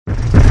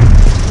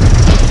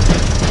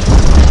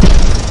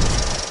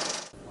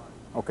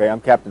Okay, I'm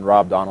Captain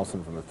Rob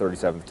Donaldsom from the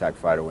 37th Attack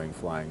Fighter Wing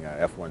flying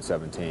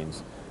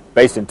F-117s,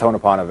 based in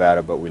Tonopah,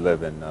 Nevada, but we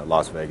live in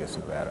Las Vegas,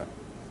 Nevada.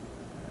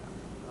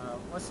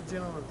 What's the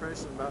general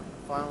impression about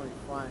finally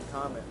flying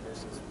combat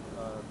missions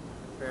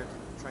compared to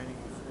the training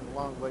and the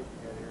long wait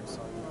you had here in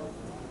Saudi Arabia?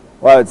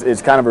 Well,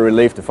 it's kind of a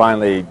relief to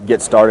finally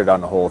get started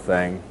on the whole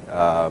thing.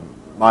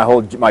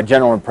 My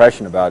general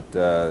impression about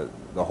the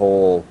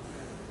whole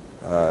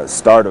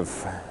start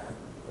of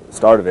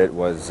it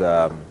was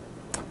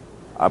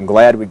I'm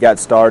glad we got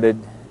started,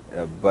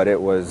 but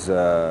it was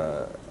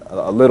a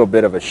little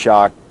bit of a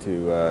shock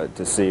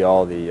to see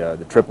all the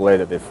AAA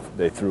that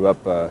they threw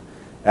up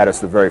at us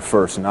the very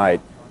first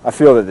night. I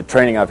feel that the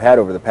training I've had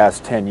over the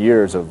past 10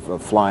 years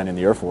of flying in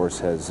the Air Force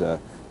has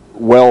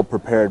well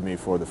prepared me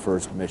for the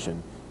first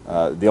mission.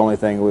 The only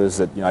thing was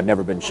that I'd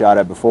never been shot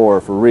at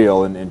before for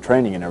real in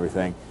training and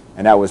everything,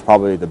 and that was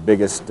probably the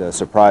biggest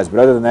surprise.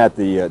 But other than that,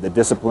 the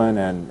discipline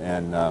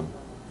and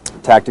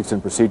tactics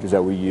and procedures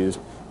that we used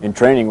in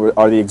training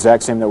are the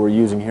exact same that we're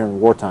using here in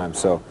wartime.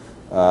 So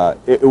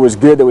it was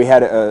good that we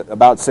had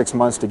about 6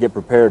 months to get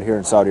prepared here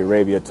in Saudi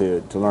Arabia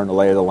to learn the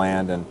lay of the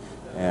land and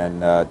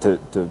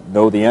to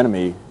know the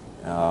enemy.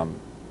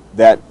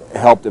 That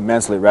helped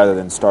immensely rather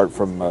than start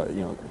from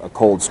a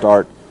cold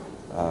start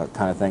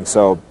kind of thing.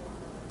 So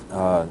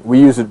we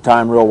used the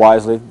time real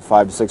wisely,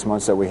 5 to 6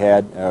 months that we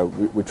had.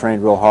 We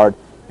trained real hard,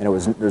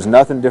 and there's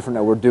nothing different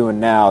that we're doing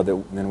now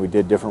than we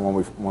did different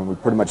when we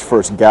pretty much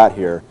first got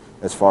here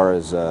as far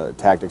as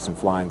tactics and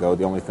flying go.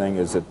 The only thing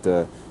is that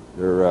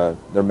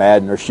they're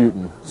mad and they're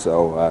shooting.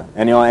 So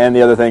and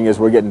the other thing is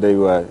we're getting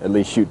to at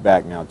least shoot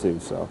back now too.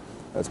 So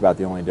that's about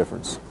the only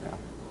difference. Yeah.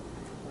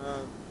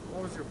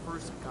 What was your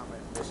first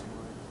combat mission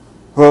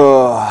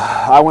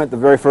like? I went the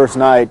very first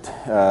night,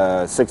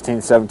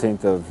 16th,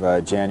 17th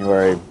of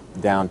January,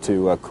 down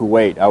to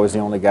Kuwait. I was the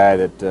only guy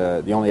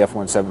the only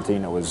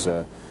F-117 that was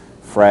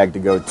fragged to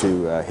go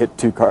to hit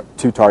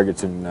two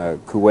targets in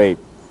Kuwait.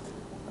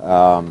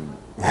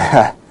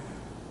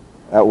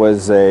 That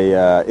was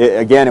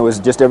again, it was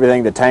just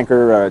everything. The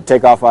tanker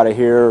takeoff out of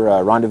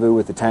here, rendezvous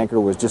with the tanker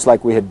was just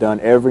like we had done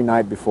every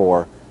night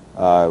before.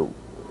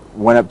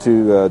 Went up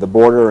to the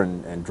border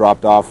and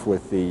dropped off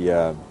with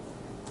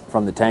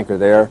from the tanker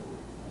there,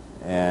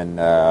 and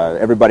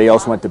everybody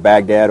else went to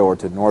Baghdad or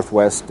to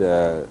northwest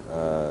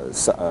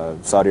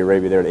Saudi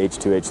Arabia there to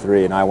H2,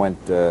 H3, and I went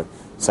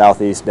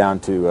southeast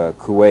down to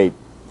Kuwait.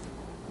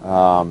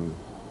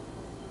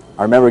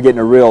 I remember getting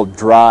a real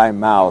dry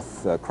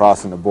mouth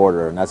crossing the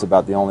border, and that's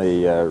about the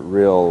only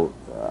real,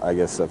 I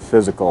guess,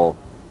 physical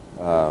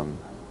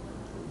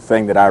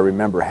thing that I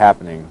remember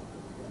happening.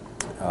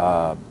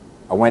 I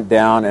went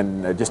down,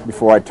 and just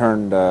before I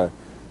turned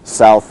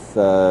south,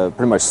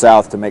 pretty much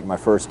south, to make my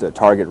first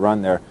target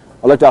run there,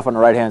 I looked off on the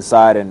right-hand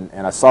side, and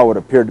I saw what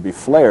appeared to be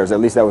flares. At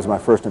least that was my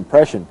first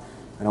impression.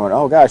 And I went,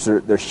 "Oh gosh,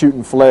 they're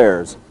shooting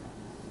flares."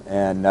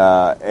 And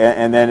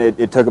then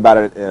it took about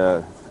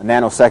a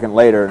nanosecond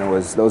later, and it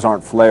was, those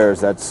aren't flares.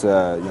 That's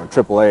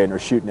AAA, and they're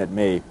shooting at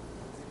me.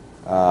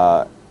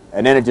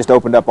 And then it just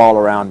opened up all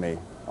around me,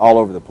 all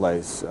over the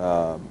place.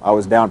 I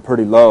was down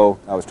pretty low.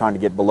 I was trying to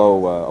get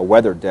below a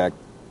weather deck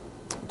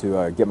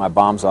to get my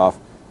bombs off,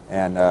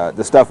 and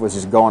the stuff was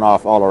just going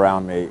off all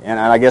around me. And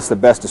I guess the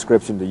best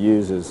description to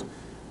use is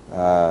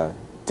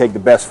take the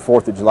best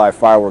 4th of July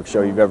fireworks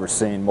show you've ever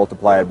seen,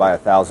 multiply it by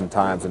 1,000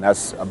 times, and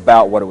that's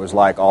about what it was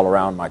like all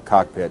around my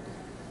cockpit.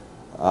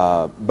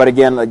 But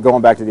again, like,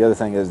 going back to the other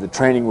thing, is the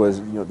training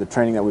was, the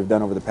training that we've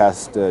done over the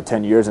past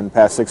 10 years and the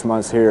past 6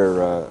 months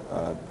here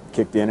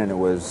kicked in, and it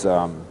was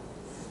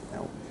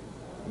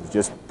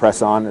just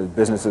press on,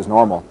 business as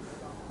normal.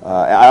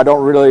 I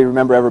don't really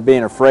remember ever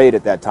being afraid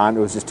at that time.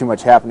 There was just too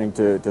much happening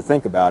to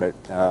think about it.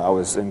 I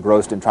was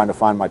engrossed in trying to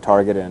find my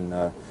target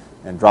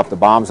and drop the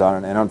bombs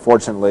on it, and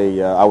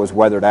unfortunately I was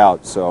weathered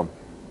out. So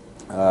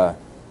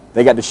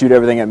they got to shoot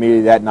everything at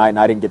me that night, and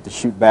I didn't get to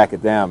shoot back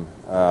at them.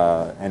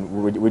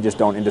 And we just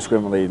don't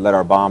indiscriminately let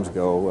our bombs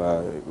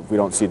go. If we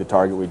don't see the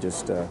target, we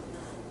just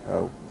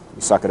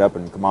we suck it up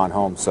and come on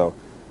home. So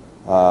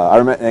I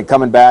remember, and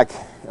coming back,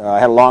 I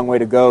had a long way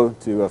to go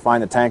to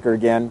find the tanker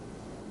again,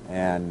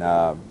 and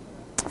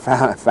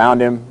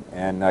found him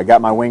and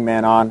got my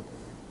wingman on,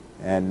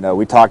 and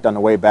we talked on the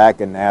way back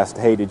and asked,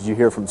 "Hey, did you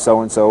hear from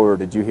so and so, or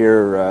did you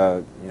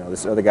hear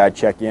this other guy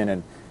check in?"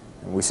 And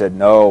we said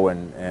no,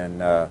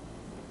 and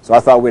so I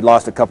thought we'd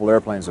lost a couple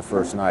airplanes the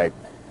first night,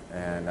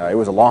 and it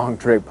was a long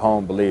trip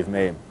home, believe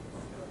me.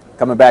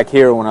 Coming back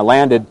here, when I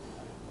landed,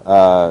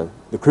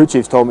 the crew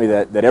chiefs told me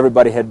that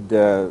everybody had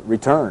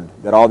returned,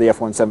 that all the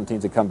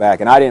F-117s had come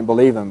back, and I didn't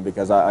believe them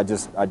because I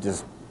just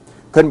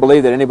couldn't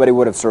believe that anybody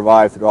would have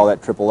survived through all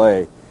that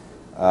AAA.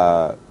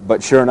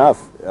 But sure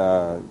enough,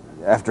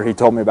 after he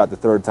told me about the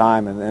third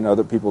time, and then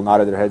other people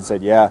nodded their heads and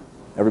said, "Yeah,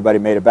 everybody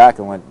made it back,"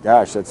 and went,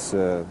 "Gosh,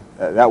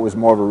 that was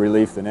more of a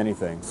relief than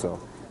anything." So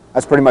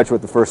that's pretty much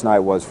what the first night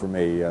was for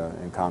me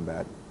in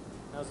combat.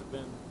 How's it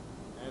been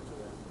after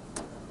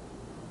that?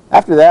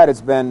 After that,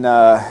 it's been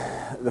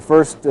the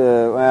first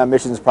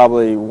missions,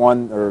 probably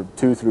 1 or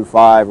 2 through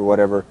 5 or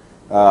whatever.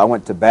 I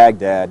went to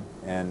Baghdad,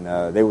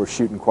 and they were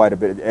shooting quite a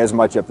bit, as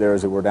much up there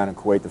as they were down in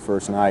Kuwait the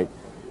first night.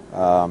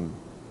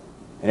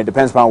 And it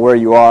depends upon where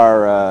you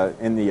are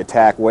in the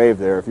attack wave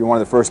there. If you're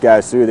one of the first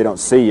guys through, they don't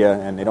see you,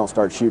 and they don't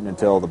start shooting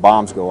until the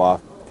bombs go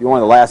off. If you're one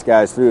of the last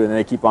guys through, and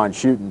they keep on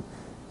shooting,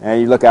 and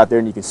you look out there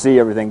and you can see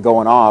everything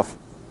going off,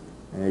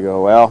 and you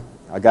go, well,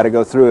 I got to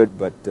go through it,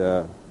 but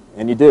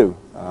and you do.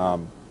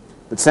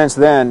 But since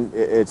then,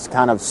 it's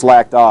kind of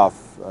slacked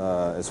off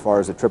as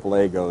far as the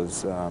AAA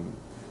goes.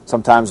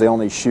 Sometimes they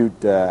only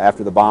shoot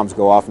after the bombs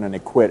go off, and then they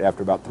quit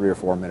after about 3 or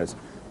 4 minutes.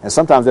 And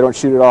sometimes they don't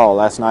shoot at all.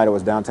 Last night it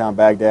was downtown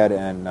Baghdad,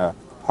 and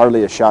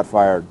hardly a shot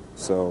fired.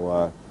 So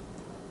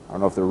I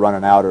don't know if they're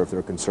running out or if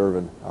they're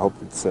conserving. I hope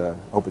it's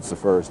the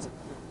first.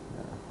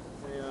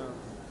 Yeah.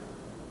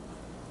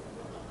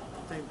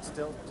 I think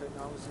stealth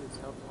technology has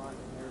helped a lot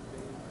in your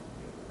opinion.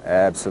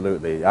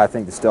 Absolutely. I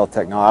think the stealth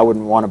technology, I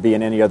wouldn't want to be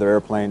in any other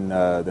airplane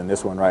than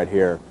this one right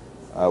here.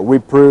 We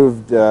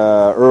proved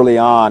early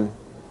on,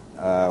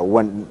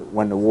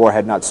 when the war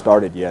had not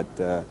started yet,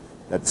 that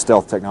the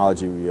stealth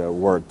technology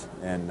worked.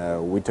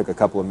 And we took a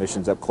couple of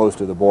missions up close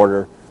to the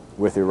border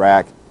with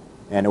Iraq,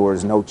 and there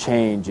was no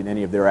change in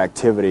any of their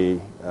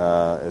activity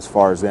as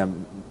far as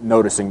them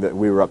noticing that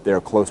we were up there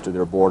close to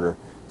their border.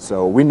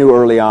 So we knew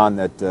early on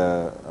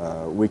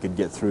that we could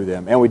get through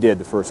them, and we did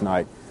the first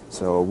night.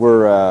 So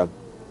we're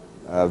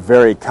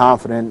very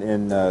confident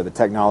in the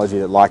technology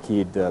that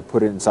Lockheed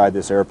put inside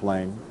this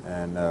airplane,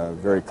 and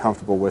very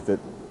comfortable with it.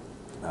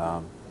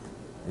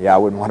 Yeah, I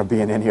wouldn't want to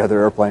be in any other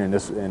airplane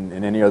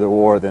in any other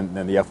war than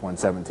the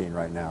F-117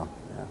 right now.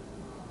 Yeah.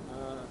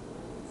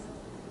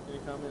 Any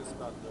comments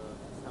about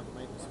how the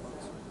maintenance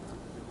folks?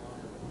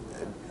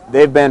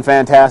 They've been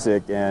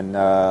fantastic, and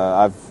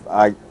I've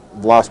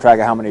lost track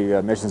of how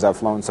many missions I've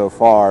flown so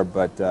far,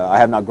 but I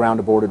have not ground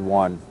aborted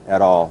one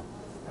at all.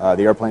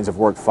 The airplanes have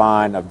worked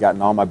fine. I've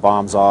gotten all my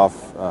bombs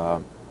off.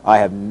 I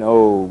have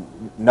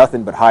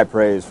nothing but high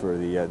praise for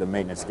the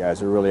maintenance guys.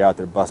 They're really out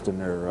there busting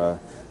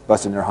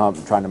their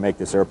hump, trying to make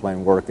this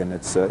airplane work, and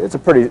it's a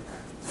pretty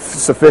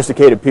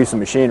sophisticated piece of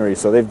machinery.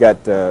 So they've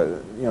got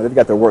they've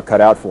got their work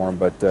cut out for them.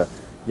 But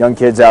young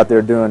kids out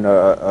there doing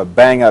a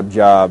bang-up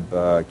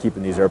job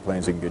keeping these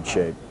airplanes in good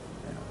shape.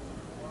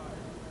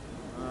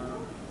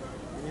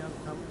 Any other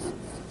comments or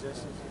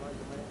suggestions you'd like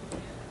to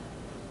make?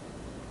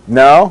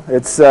 No,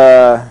 it's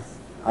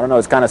I don't know.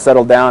 It's kind of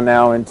settled down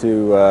now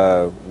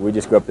into we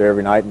just go up there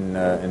every night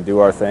and do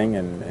our thing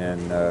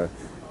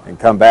and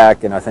come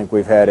back. And I think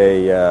we've had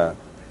a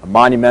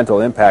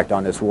monumental impact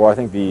on this war. I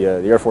think the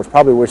Air Force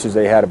probably wishes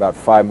they had about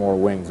 5 more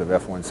wings of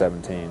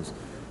F-117s.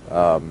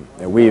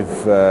 And we've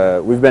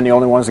been the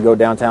only ones to go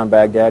downtown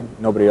Baghdad.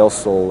 Nobody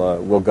else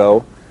will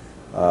go.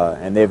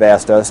 And they've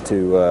asked us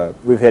to.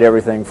 We've hit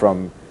everything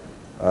from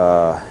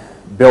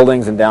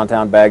buildings in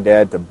downtown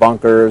Baghdad to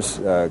bunkers,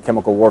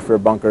 chemical warfare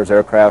bunkers,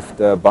 aircraft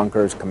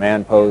bunkers,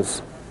 command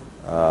posts,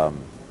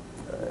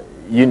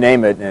 you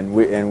name it, and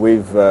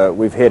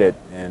we've hit it.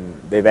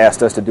 And they've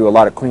asked us to do a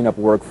lot of cleanup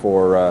work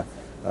for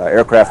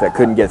aircraft that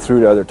couldn't get through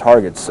to other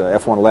targets,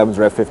 F-111s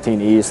or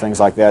F-15Es, things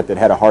like that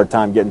had a hard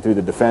time getting through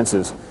the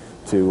defenses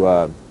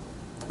to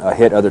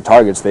hit other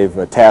targets.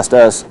 They've tasked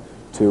us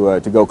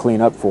to go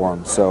clean up for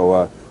them.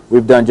 So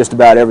we've done just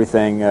about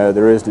everything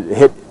there is to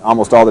hit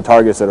almost all the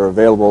targets that are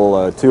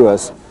available to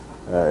us,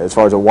 as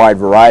far as a wide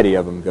variety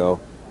of them go.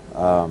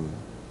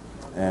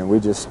 And we're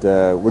just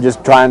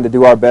trying to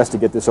do our best to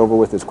get this over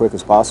with as quick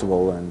as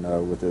possible,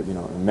 and with the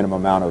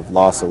minimum amount of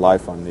loss of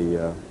life on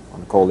the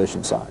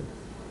coalition side.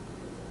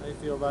 How do you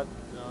feel about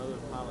the other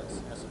pilots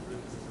as a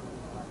group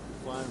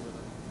flying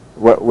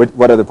with them?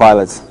 What other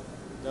pilots?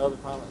 The other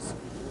pilots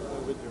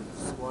with your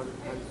squadron.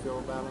 How do you feel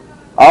about them?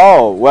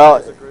 Oh well.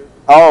 As a group?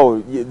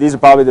 Oh, these are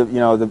probably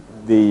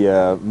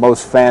the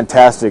most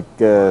fantastic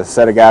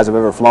set of guys I've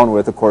ever flown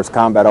with. Of course,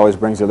 combat always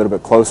brings you a little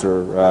bit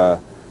closer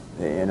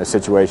in a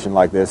situation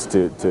like this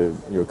to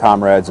your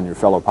comrades and your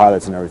fellow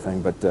pilots and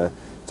everything. But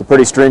it's a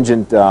pretty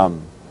stringent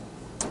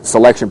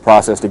selection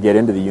process to get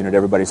into the unit.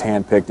 Everybody's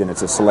handpicked, and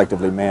it's a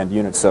selectively manned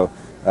unit. So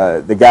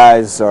the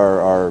guys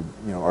are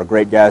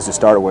great guys to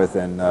start with,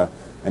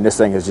 and this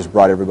thing has just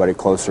brought everybody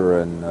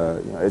closer, and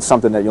it's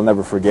something that you'll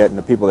never forget. And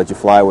the people that you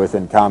fly with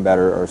in combat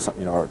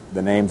are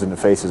the names and the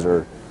faces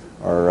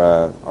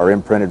are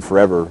imprinted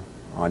forever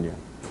on you.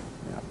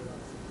 Yeah.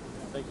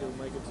 Think you'll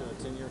make it to a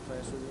 10-year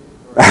class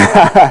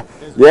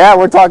reunion? Yeah,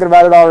 we're talking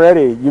about it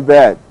already. You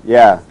bet.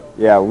 Yeah.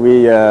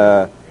 We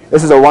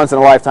this is a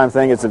once-in-a-lifetime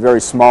thing. It's a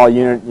very small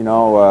unit.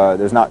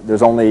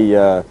 There's only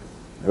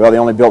they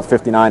only built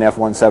 59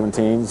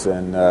 F-117s,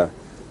 and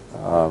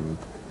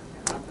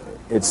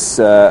it's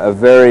a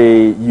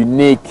very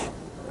unique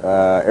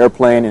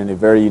airplane and a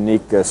very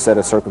unique set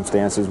of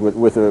circumstances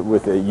with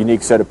a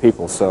unique set of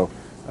people. So,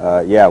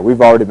 yeah, we've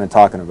already been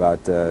talking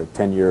about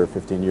 10-year,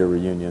 15-year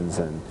reunions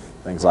and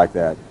things like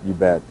that. You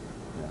bet.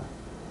 Yeah.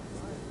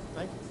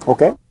 Thank you.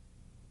 Okay.